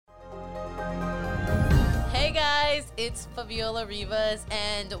guys, it's Faviola Rivas,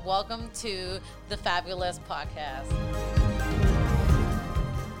 and welcome to the Fabulous podcast.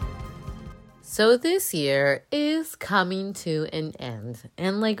 So this year is coming to an end,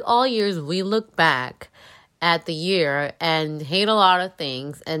 and like all years, we look back at the year and hate a lot of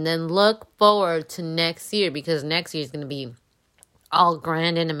things, and then look forward to next year because next year is going to be all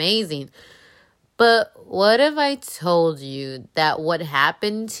grand and amazing. But what if I told you that what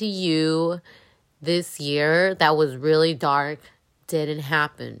happened to you this year that was really dark didn't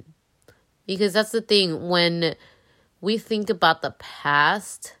happen? Because that's the thing, when we think about the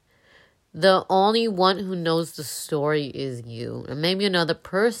past, the only one who knows the story is you, and maybe another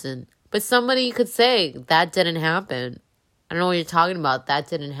person. But somebody could say, that didn't happen. I don't know what you're talking about. That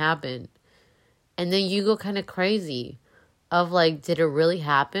didn't happen. And then you go kind of crazy of like, did it really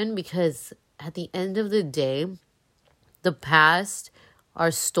happen? Because at the end of the day, the past are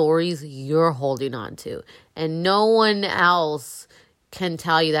stories you're holding on to. And no one else can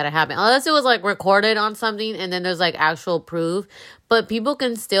tell you that it happened. Unless it was like recorded on something and then there's like actual proof. But people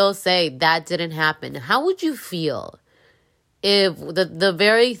can still say that didn't happen. How would you feel if the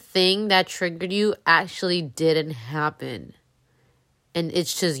very thing that triggered you actually didn't happen? And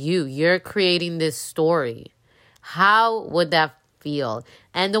it's just you. You're creating this story. How would that feel?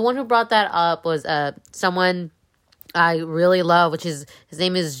 And the one who brought that up was someone I really love, which is, his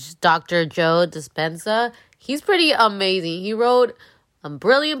name is Dr. Joe Dispenza. He's pretty amazing. He wrote a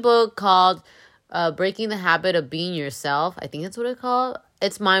brilliant book called Breaking the Habit of Being Yourself. I think that's what it's called.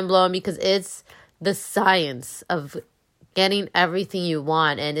 It's mind-blowing because it's the science of getting everything you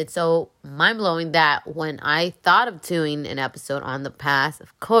want. And it's so mind-blowing that when I thought of doing an episode on the past,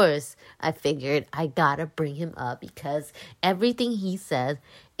 of course, I figured I gotta bring him up because everything he says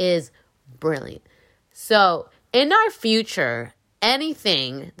is brilliant. So in our future,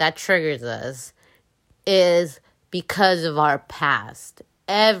 anything that triggers us is because of our past.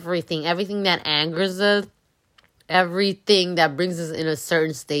 Everything that angers us, everything that brings us in a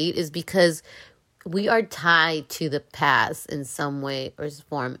certain state is because we are tied to the past in some way or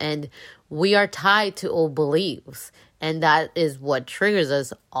form, and we are tied to old beliefs, and that is what triggers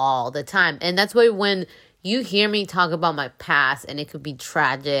us all the time. And that's why when you hear me talk about my past, and it could be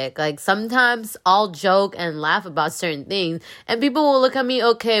tragic, like sometimes I'll joke and laugh about certain things, and people will look at me,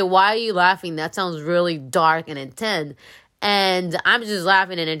 okay, why are you laughing? That sounds really dark and intense. And I'm just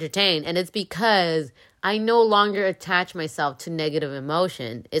laughing and entertained, and it's because I no longer attach myself to negative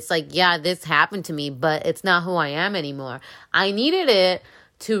emotion. It's like, yeah, this happened to me, but it's not who I am anymore. I needed it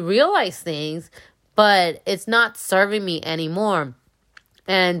to realize things, but it's not serving me anymore.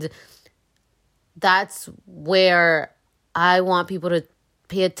 And that's where I want people to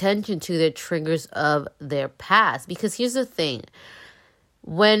pay attention to the triggers of their past. Because here's the thing.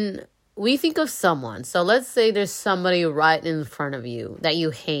 When we think of someone, so let's say there's somebody right in front of you that you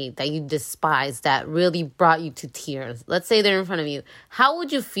hate, that you despise, that really brought you to tears. Let's say they're in front of you. How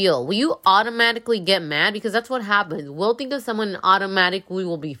would you feel? Will you automatically get mad? Because that's what happens. We'll think of someone and automatically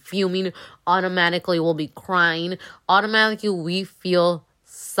we'll be fuming. Automatically we'll be crying. Automatically we feel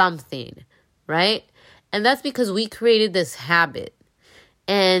something, right? And that's because we created this habit.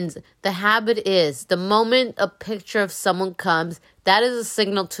 And the habit is the moment a picture of someone comes, that is a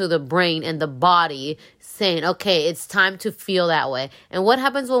signal to the brain and the body saying, okay, it's time to feel that way. And what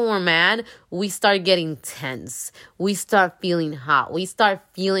happens when we're mad? We start getting tense. We start feeling hot. We start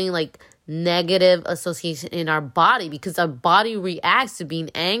feeling like negative association in our body because our body reacts to being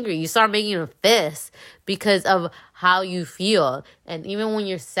angry. You start making a fist because of how you feel. And even when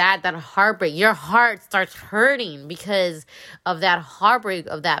you're sad, that heartbreak, your heart starts hurting because of that heartbreak,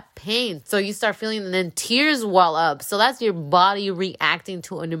 of that pain. So you start feeling, and then tears well up. So that's your body reacting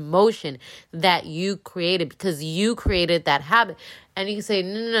to an emotion that you created because you created that habit. And you can say,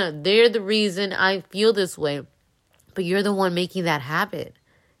 no, they're the reason I feel this way. But you're the one making that habit,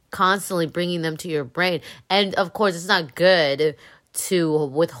 constantly bringing them to your brain. And of course, it's not good to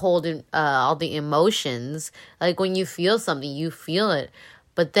withhold all the emotions. Like when you feel something, you feel it.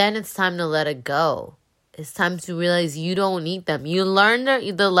 But then it's time to let it go. It's time to realize you don't need them. You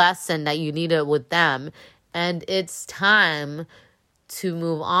learned the lesson that you needed with them. And it's time to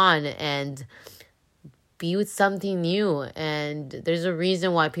move on and be with something new. And there's a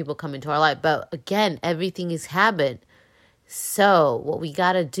reason why people come into our life. But again, everything is habit. So what we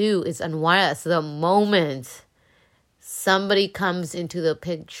got to do is unwire us. The moment somebody comes into the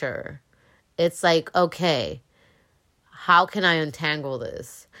picture, it's like, okay, how can I untangle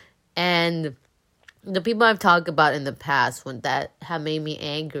this? And the people I've talked about in the past when that have made me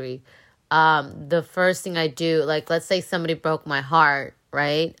angry, the first thing I do, like let's say somebody broke my heart,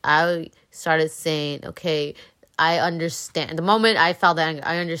 right? I started saying, okay, I understand. The moment I felt that,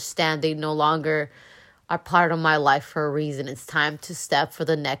 I understand they no longer are part of my life for a reason. It's time to step for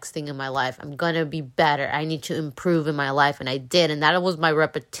the next thing in my life. I'm going to be better. I need to improve in my life. And I did. And that was my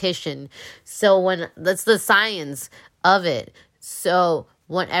repetition. So that's the science of it. So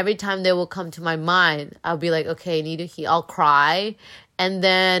when every time they will come to my mind, I'll be like, okay, I need to heal. I'll cry. And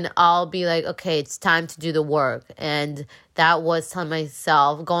then I'll be like, okay, it's time to do the work. And that was telling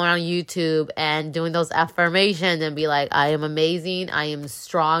myself, going on YouTube and doing those affirmations and be like, I am amazing. I am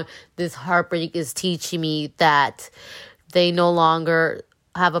strong. This heartbreak is teaching me that they no longer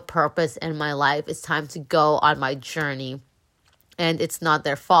have a purpose in my life. It's time to go on my journey. And it's not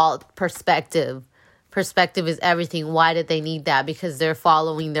their fault. Perspective is everything. Why did they need that? Because they're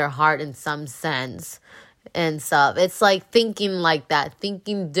following their heart in some sense. And stuff. It's like thinking like that,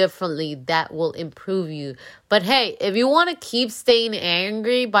 thinking differently, that will improve you. But hey, if you want to keep staying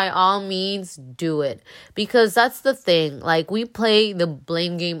angry, by all means, do it. Because that's the thing. Like, we play the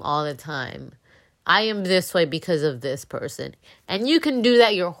blame game all the time. I am this way because of this person. And you can do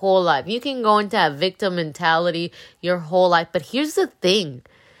that your whole life. You can go into that victim mentality your whole life. But here's the thing.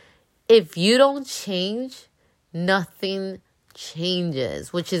 If you don't change, nothing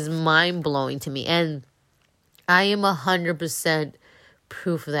changes, which is mind-blowing to me. And I am 100%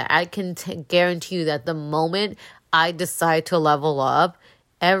 proof of that. I can guarantee you that the moment I decide to level up,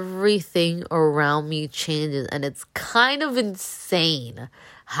 everything around me changes. And it's kind of insane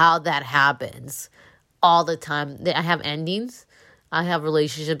how that happens all the time. I have endings. I have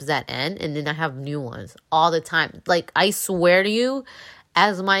relationships that end. And then I have new ones all the time. Like, I swear to you,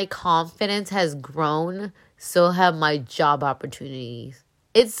 as my confidence has grown, so have my job opportunities.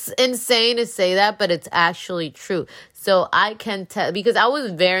 It's insane to say that, but it's actually true. So I can tell, because I was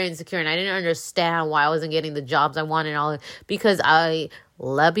very insecure and I didn't understand why I wasn't getting the jobs I wanted and all that, because I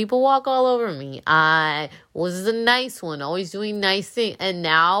let people walk all over me. I was the nice one, always doing nice things. And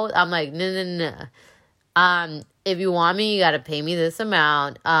now I'm like, no. If you want me, you got to pay me this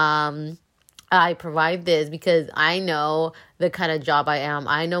amount. I provide this because I know the kind of job I am.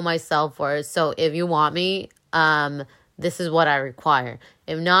 I know my self-worth. So if you want me, this is what I require.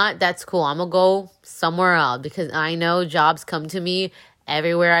 If not, that's cool. I'm going to go somewhere else because I know jobs come to me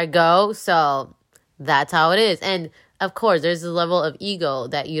everywhere I go. So that's how it is. And of course, there's a level of ego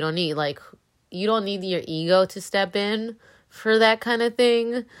that you don't need. Like, you don't need your ego to step in for that kind of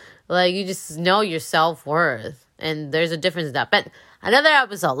thing. Like, you just know your self-worth. And there's a difference in that. But another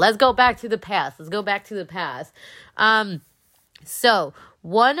episode. Let's go back to the past. So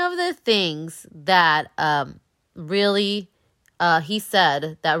one of the things that really he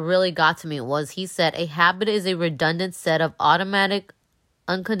said that really got to me was, he said, a habit is a redundant set of automatic,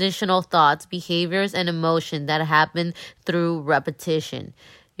 unconditional thoughts, behaviors, and emotion that happen through repetition.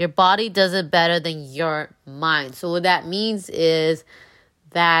 Your body does it better than your mind. So what that means is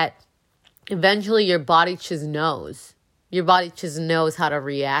that eventually your body just knows. Your body just knows how to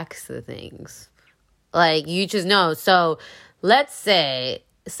react to things. Like, you just know. So let's say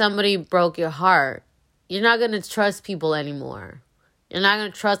somebody broke your heart. You're not going to trust people anymore. You're not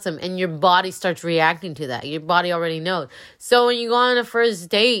going to trust them. And your body starts reacting to that. Your body already knows. So when you go on a first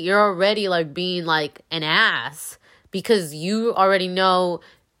date, you're already like being like an ass. Because you already know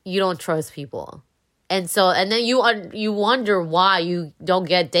you don't trust people. And then you wonder why you don't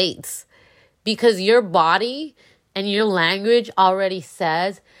get dates. Because your body and your language already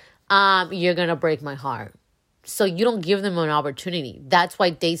says, you're going to break my heart. So you don't give them an opportunity. That's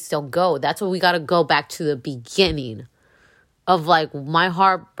why dates don't go. That's why we got to go back to the beginning of like my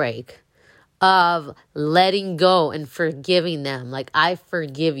heartbreak, of letting go and forgiving them. Like, I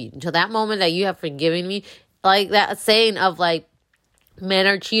forgive you. Until that moment that you have forgiven me, like that saying of like, men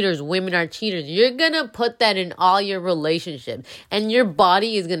are cheaters, women are cheaters. You're going to put that in all your relationships. And your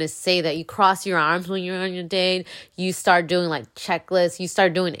body is going to say that. You cross your arms when you're on your date. You start doing like checklists. You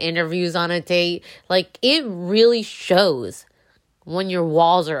start doing interviews on a date. Like, it really shows when your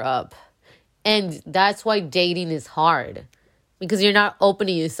walls are up. And that's why dating is hard. Because you're not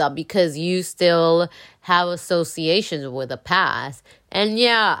opening yourself. Because you still have associations with the past. And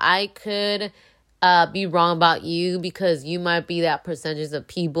yeah, I could be wrong about you, because you might be that percentage of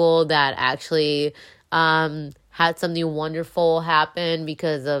people that actually had something wonderful happen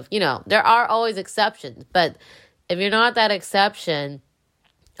because of, there are always exceptions. But if you're not that exception,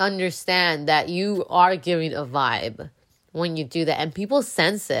 understand that you are giving a vibe when you do that. And people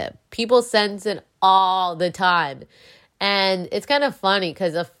sense it. People sense it all the time. And it's kind of funny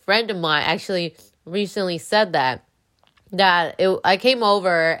because a friend of mine actually recently said that I came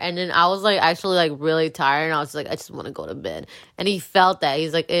over and then I was like actually like really tired and I was like, I just want to go to bed. And he felt that.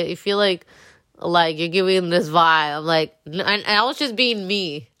 He's like, I feel like Like, you're giving this vibe. I'm like, and I was just being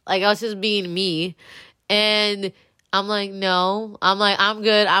me. Like, I was just being me. And I'm like, no. I'm like, I'm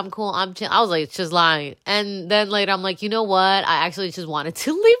good. I'm cool. I'm chill. I was like, just lying. And then later, I'm like, you know what? I actually just wanted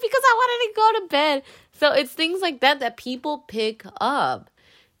to leave because I wanted to go to bed. So it's things like that people pick up.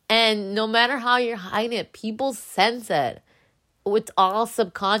 And no matter how you're hiding it, people sense it. It's all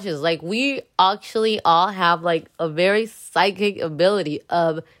subconscious. Like, we actually all have like a very psychic ability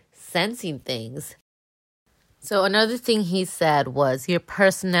of sensing things. So another thing he said was, your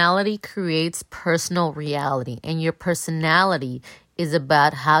personality creates personal reality, and your personality is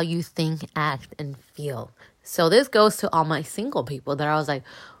about how you think, act, and feel. So this goes to all my single people that I was like,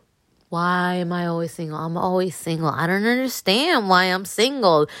 why am I always single? I'm always single. I don't understand why I'm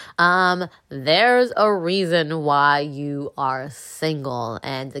single. There's a reason why you are single.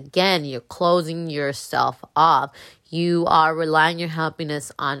 And again, you're closing yourself off. You are relying your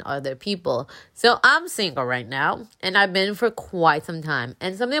happiness on other people. So I'm single right now, and I've been for quite some time.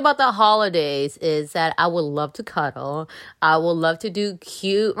 And something about the holidays is that I would love to cuddle. I would love to do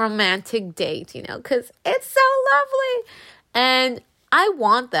cute romantic dates, because it's so lovely. And I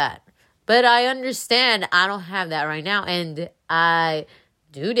want that. But I understand I don't have that right now. And I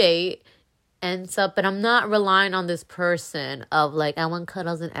do date and stuff, but I'm not relying on this person of like, I want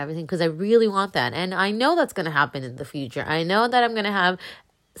cuddles and everything, because I really want that. And I know that's going to happen in the future. I know that I'm going to have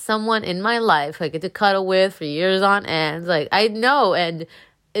someone in my life I get to cuddle with for years on end. Like, I know, and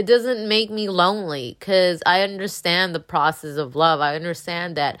it doesn't make me lonely because I understand the process of love. I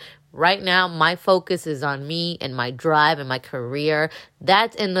understand that right now my focus is on me and my drive and my career.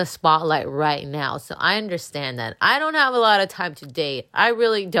 That's in the spotlight right now. So I understand that. I don't have a lot of time to date. I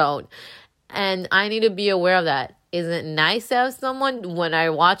really don't. And I need to be aware of that. Is it nice to have someone when I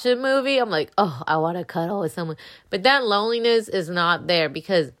watch a movie? I'm like, oh, I want to cuddle with someone. But that loneliness is not there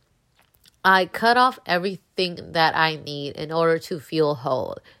because I cut off everything that I need in order to feel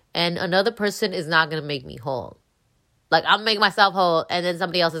whole. And another person is not going to make me whole. Like, I'll make myself whole and then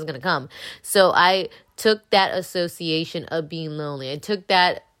somebody else is going to come. So I took that association of being lonely. I took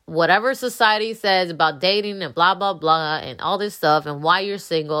that whatever society says about dating and blah, blah, blah, and all this stuff and why you're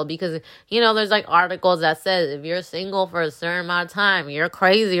single. Because, there's like articles that says if you're single for a certain amount of time, you're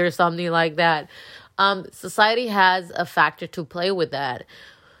crazy or something like that. Society has a factor to play with that.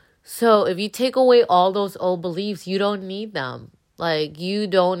 So if you take away all those old beliefs, you don't need them. Like, you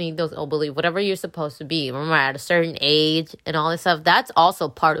don't need those old beliefs. Whatever you're supposed to be. Remember, at a certain age and all this stuff, that's also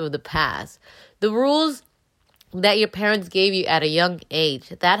part of the past. The rules that your parents gave you at a young age,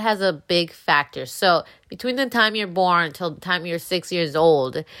 that has a big factor. So between the time you're born until the time you're 6 years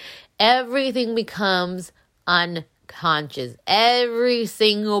old, everything becomes unconscious. Every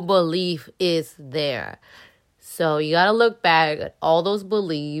single belief is there. So you got to look back at all those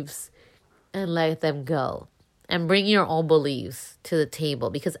beliefs and let them go. And bring your own beliefs to the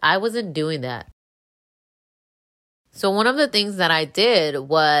table, because I wasn't doing that. So one of the things that I did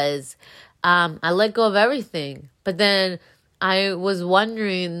was I let go of everything. But then I was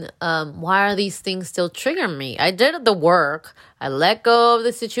wondering, why are these things still triggering me? I did the work. I let go of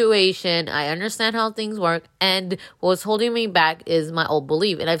the situation. I understand how things work. And what was holding me back is my old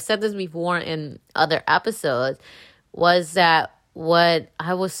belief. And I've said this before in other episodes, was that what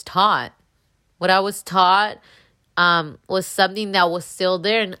I was taught was something that was still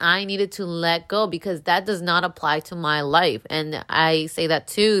there, and I needed to let go because that does not apply to my life. And I say that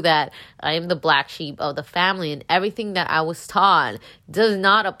too, that I am the black sheep of the family, and everything that I was taught does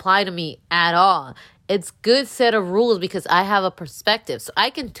not apply to me at all. It's good set of rules because I have a perspective. So I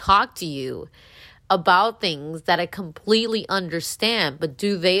can talk to you about things that I completely understand, but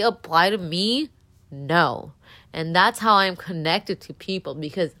do they apply to me? No. And that's how I'm connected to people,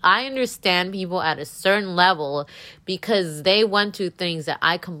 because I understand people at a certain level because they went through things that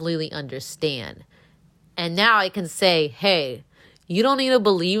I completely understand. And now I can say, hey, you don't need to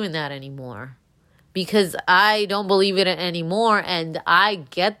believe in that anymore, because I don't believe in it anymore, and I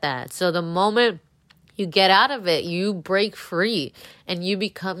get that. So the moment you get out of it, you break free and you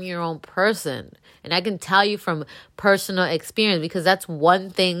become your own person. And I can tell you from personal experience, because that's one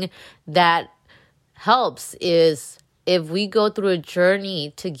thing that helps is if we go through a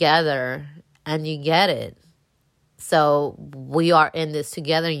journey together and you get it. So we are in this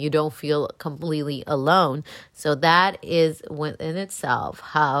together and you don't feel completely alone. So that is within itself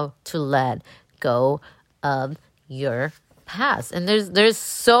how to let go of your past. And there's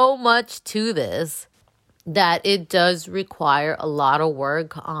so much to this that it does require a lot of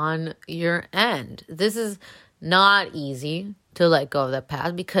work on your end. This is not easy to let go of the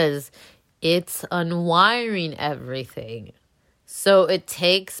past because it's unwiring everything. So it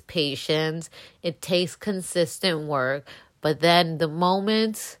takes patience, it takes consistent work, but then the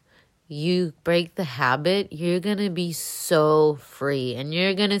moment you break the habit, you're gonna be so free and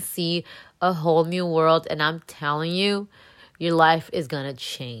you're gonna see a whole new world. And I'm telling you, your life is gonna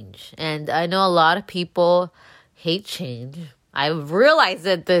change. And I know a lot of people hate change. I've realized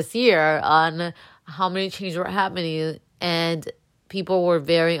it this year on how many changes were happening, and people were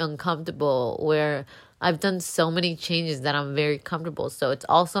very uncomfortable, where I've done so many changes that I'm very comfortable. So it's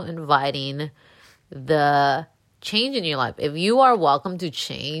also inviting the change in your life. If you are welcome to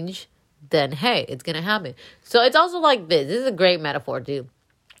change, then hey, it's gonna happen. So it's also like this. This is a great metaphor, too.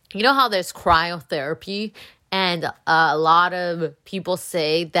 You know how there's cryotherapy, and a lot of people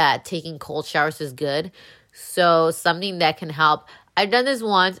say that taking cold showers is good. So something that can help. I've done this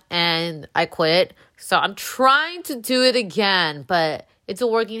once and I quit. So I'm trying to do it again, but it's a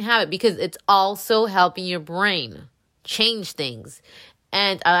working habit because it's also helping your brain change things.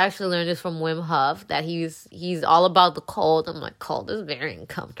 And I actually learned this from Wim Hof, that he's all about the cold. I'm like, cold is very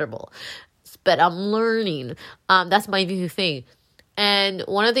uncomfortable, but I'm learning. That's my new thing. And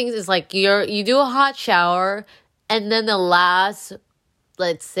one of the things is like you do a hot shower, and then the last,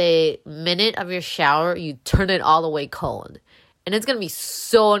 let's say, minute of your shower, you turn it all the way cold. And it's going to be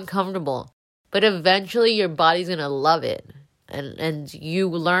so uncomfortable. But eventually your body's going to love it. And you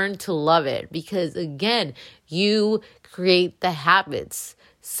learn to love it because, again, you create the habits.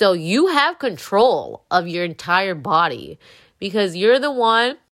 So you have control of your entire body because you're the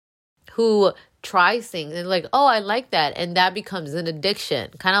one who tries things and like, oh, I like that. And that becomes an addiction.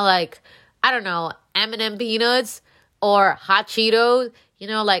 Kind of like, I don't know, M&M peanuts or hot Cheetos. You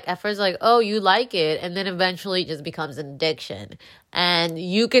know, like at first, like, oh, you like it. And then eventually it just becomes an addiction. And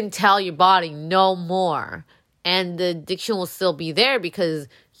you can tell your body no more. And the addiction will still be there because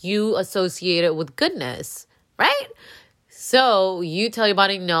you associate it with goodness, right? So you tell your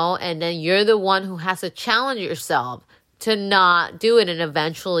body no, and then you're the one who has to challenge yourself to not do it, and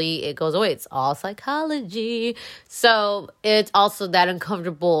eventually it goes away. It's all psychology. So it's also that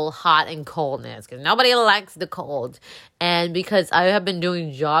uncomfortable hot and coldness because nobody likes the cold. And because I have been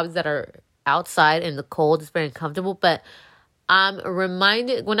doing jobs that are outside in the cold, it's very uncomfortable. But I'm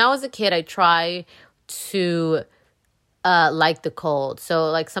reminded, when I was a kid, I tried to like the cold.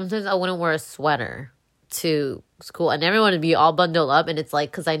 So like sometimes I wouldn't wear a sweater to school and everyone would be all bundled up, and it's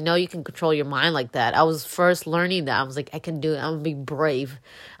like, because I know you can control your mind like that. I was first learning that. I was like, I can do it. I'm gonna be brave.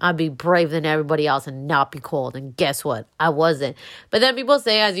 I'll be brave than everybody else and not be cold. And guess what? I wasn't. But then people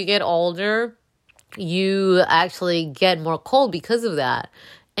say as you get older, you actually get more cold because of that.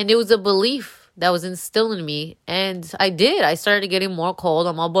 And it was a belief that was instilled in me. And I did. I started getting more cold.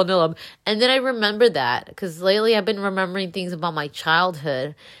 I'm all bundled up. And then I remembered that because lately I've been remembering things about my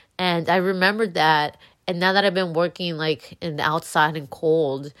childhood. And I remembered that. And now that I've been working like in the outside and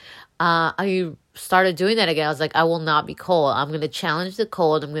cold, I started doing that again. I was like, I will not be cold. I'm going to challenge the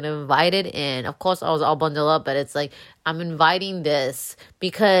cold. I'm going to invite it in. Of course, I was all bundled up, but it's like, I'm inviting this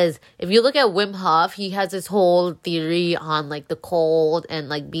because if you look at Wim Hof, he has this whole theory on like the cold and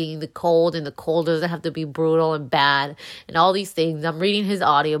like being the cold, and the cold doesn't have to be brutal and bad and all these things. I'm reading his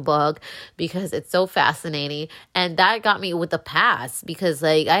audiobook because it's so fascinating. And that got me with the past because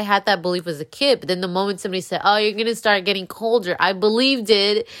like I had that belief as a kid, but then the moment somebody said, oh, you're going to start getting colder, I believed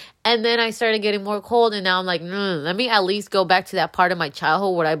it. And then I started getting more cold, and now I'm like, let me at least go back to that part of my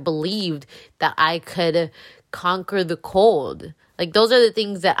childhood where I believed that I could conquer the cold. Like those are the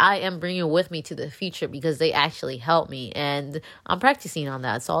things that I am bringing with me to the future because they actually help me, and I'm practicing on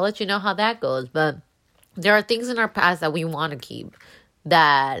that. So I'll let you know how that goes. But there are things in our past that we want to keep,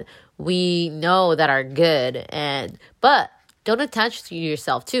 that we know that are good, but don't attach to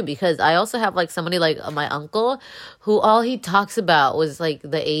yourself too, because I also have like somebody like my uncle who all he talks about was like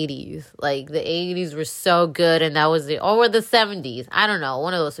the 80s. Like the 80s were so good, and that was or the 70s. I don't know,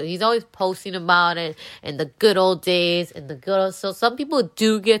 one of those. So he's always posting about it and the good old days and the good old. So some people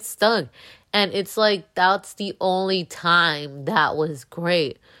do get stuck, and it's like that's the only time that was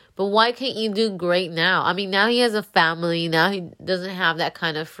great. But why can't you do great now? I mean, now he has a family. Now he doesn't have that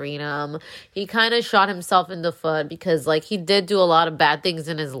kind of freedom. He kind of shot himself in the foot because, like, he did do a lot of bad things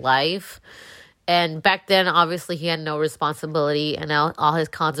in his life. And back then, obviously, he had no responsibility. And now all his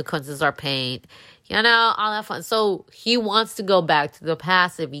consequences are pain. You know, all that fun. So he wants to go back to the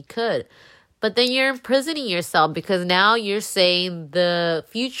past if he could. But then you're imprisoning yourself because now you're saying the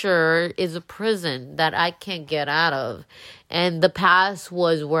future is a prison that I can't get out of. And the past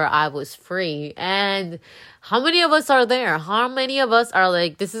was where I was free. And how many of us are there? How many of us are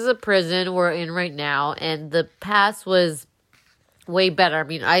like, this is a prison we're in right now, and the past was way better? I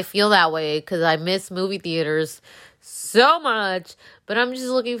mean, I feel that way because I miss movie theaters so much, but I'm just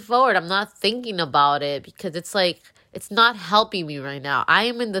looking forward. I'm not thinking about it because it's like, it's not helping me right now. I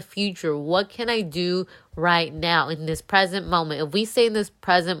am in the future. What can I do right now in this present moment? If we stay in this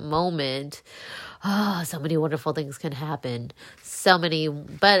present moment, so many wonderful things can happen. So many,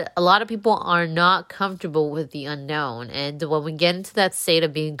 but a lot of people are not comfortable with the unknown. And when we get into that state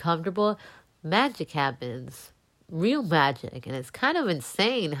of being comfortable, magic happens. Real magic. And it's kind of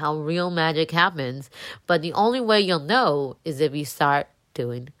insane how real magic happens. But the only way you'll know is if you start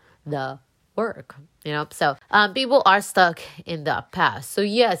doing the work. So people are stuck in the past. So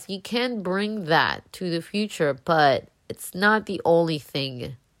yes, you can bring that to the future, but it's not the only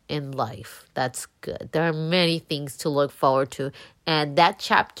thing in life that's good. There are many things to look forward to, and that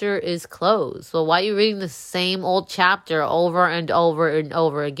chapter is closed. So why are you reading the same old chapter over and over and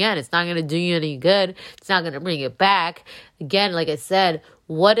over again? It's not going to do you any good. It's not going to bring it back. Again, like I said,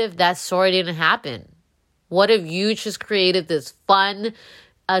 what if that story didn't happen? What if you just created this fun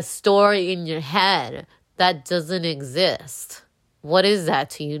story in your head that doesn't exist? What is that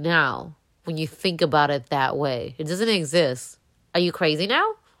to you now when you think about it that way? It doesn't exist. Are you crazy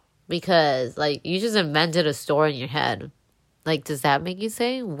now? Because, you just invented a story in your head. Does that make you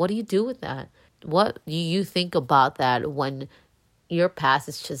say, what do you do with that? What do you think about that when your past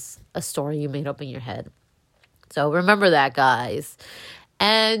is just a story you made up in your head? So remember that, guys.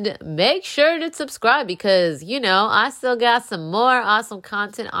 And make sure to subscribe because, I still got some more awesome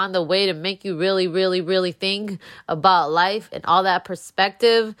content on the way to make you really, really, really think about life and all that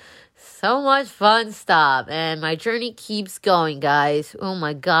perspective. So much fun stuff. And my journey keeps going, guys. Oh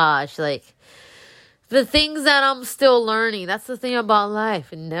my gosh. The things that I'm still learning. That's the thing about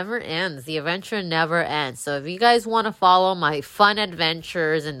life. It never ends. The adventure never ends. So if you guys want to follow my fun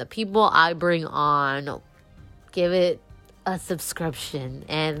adventures and the people I bring on, give it a subscription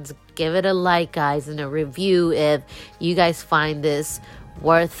and give it a like, guys, and a review if you guys find this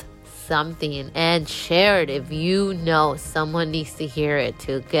worth something, and share it if you know someone needs to hear it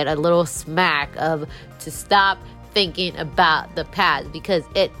to get a little smack of to stop thinking about the past because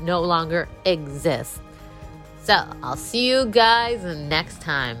it no longer exists. So I'll see you guys next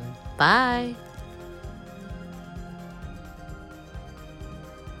time. Bye.